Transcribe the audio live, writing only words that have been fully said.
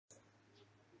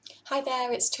Hi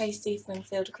there, it's Tracy from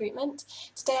Field Recruitment.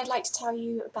 Today I'd like to tell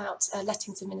you about a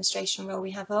lettings administration role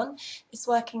we have on. It's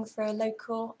working for a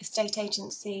local estate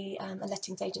agency, a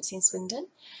lettings agency in Swindon.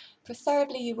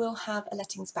 Preferably you will have a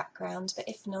lettings background, but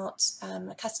if not,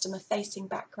 a customer facing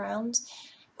background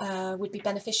would be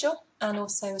beneficial, and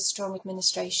also a strong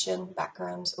administration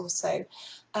background also.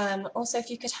 Also, if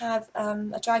you could have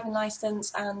a driving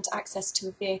licence and access to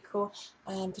a vehicle.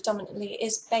 Predominantly it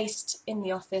is based in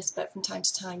the office, but from time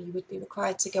to time you would be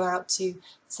required to go out to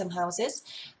some houses.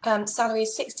 Salary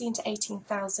is 16 to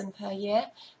 18,000 per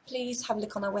year. Please have a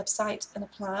look on our website and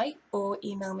apply, or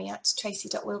email me at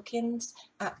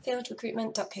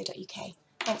tracy.wilkins@fieldrecruitment.co.uk.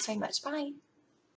 Thanks very much. Bye.